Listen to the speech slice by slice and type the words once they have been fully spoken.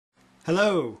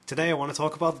Hello! Today I want to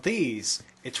talk about these.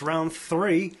 It's round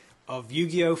 3 of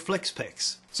Yu-Gi-Oh Flix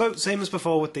Pix. So, same as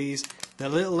before with these, they're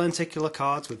little lenticular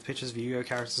cards with pictures of Yu-Gi-Oh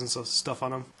characters and stuff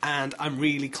on them, and I'm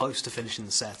really close to finishing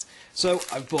the set. So,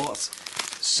 I've bought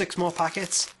 6 more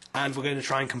packets, and we're going to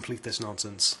try and complete this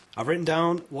nonsense. I've written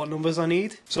down what numbers I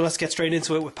need, so let's get straight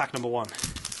into it with pack number 1.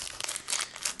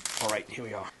 Alright, here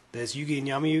we are. There's Yugi and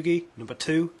Yamayugi, number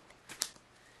 2.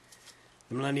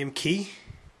 The Millennium Key.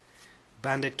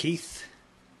 Bandit Keith,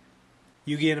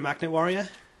 Yugi and a Magnet Warrior,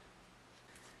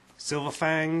 Silver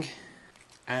Fang,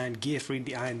 and Gearfried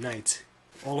the Iron Knight.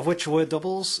 All of which were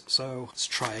doubles, so let's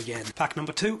try again. Pack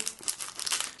number 2.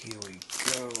 Here we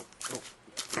go. Oh.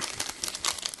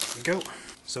 Here we go.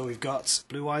 So we've got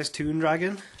Blue Eyes Toon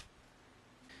Dragon,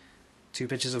 2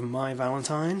 pictures of My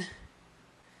Valentine,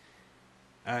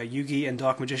 Yugi and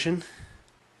Dark Magician,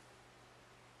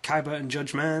 Kaiba and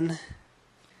Judge Man,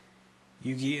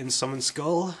 Yugi and Summon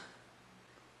Skull,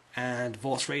 and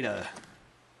Vorse Raider.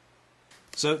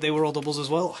 So they were all doubles as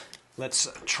well. Let's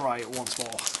try it once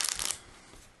more.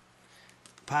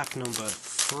 Pack number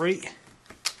 3.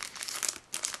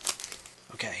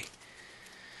 Okay.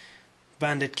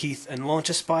 Bandit Keith and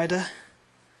Launcher Spider.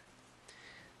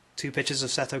 2 pictures of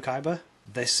Seto Kaiba.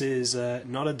 This is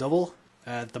not a double.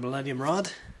 The Millennium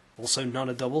Rod, also not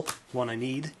a double. One I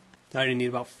need. I only need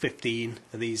about 15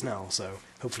 of these now, so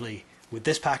hopefully with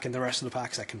this pack and the rest of the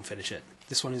packs I can finish it.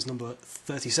 This one is number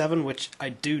 37, which I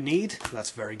do need.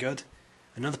 That's very good.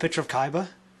 Another picture of Kaiba,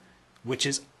 which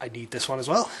is, I need this one as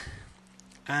well.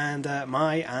 And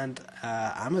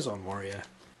Amazon Warrior,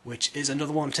 which is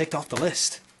another one ticked off the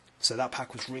list. So that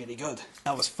pack was really good.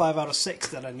 That was 5 out of 6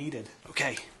 that I needed.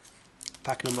 Okay,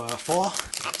 pack number 4.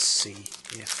 Let's see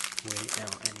if we are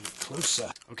any closer.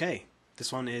 Okay,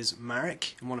 this one is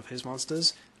Marek and one of his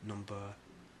monsters, number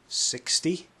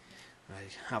 60.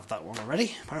 I have that one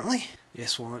already, apparently.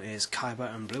 This one is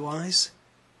Kaiba and Blue Eyes.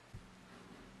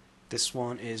 This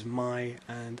one is Mai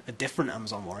and a different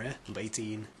Amazon Warrior, number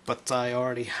 18. But I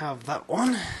already have that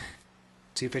one.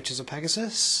 2 pictures of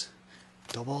Pegasus,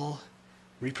 double.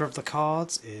 Reaper of the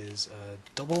Cards is a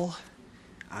double.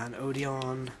 And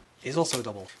Odeon is also a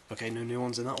double. Okay, no new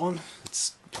ones in that one.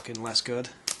 It's looking less good.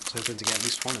 I was hoping to get at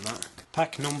least one in that.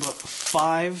 Pack number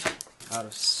 5 out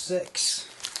of 6.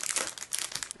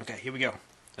 Okay, here we go.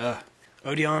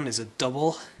 Odeon is a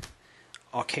double.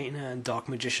 Arcana and Dark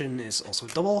Magician is also a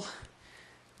double.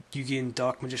 Yugi and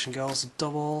Dark Magician Girl is a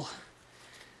double.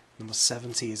 Number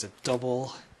 70 is a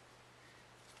double.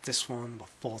 This one, number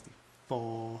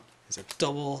 44, is a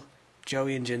double.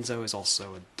 Joey and Jinzo is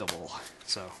also a double.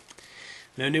 So,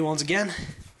 no new ones again.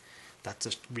 That's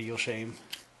a real shame.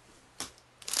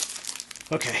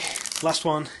 Okay, last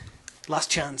one.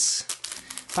 Last chance.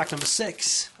 Pack number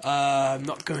 6. I'm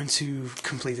not going to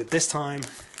complete it this time,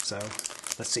 so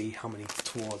let's see how many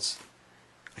towards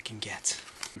I can get.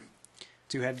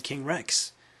 2-headed King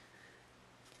Rex,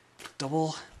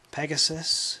 double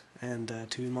Pegasus and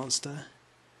Toon Monster,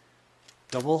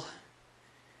 double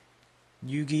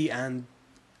Yugi and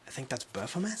I think that's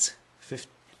Baphomet.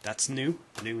 That's new.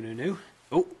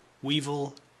 Oh,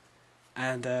 Weevil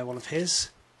and one of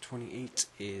his. 28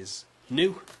 is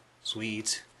new.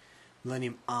 Sweet.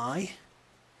 Millennium Eye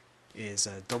is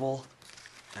a double,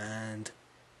 and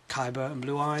Kaiba and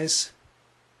Blue Eyes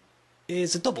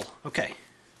is a double. Okay,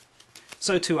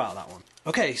 so 2 out of that one.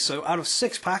 Okay, so out of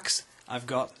 6 packs, I've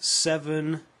got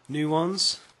 7 new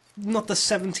ones. Not the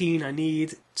 17 I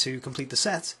need to complete the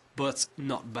set, but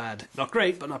not bad. Not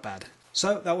great, but not bad.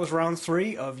 So that was round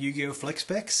 3 of Yu-Gi-Oh Flix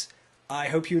Pix. I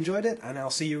hope you enjoyed it, and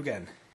I'll see you again.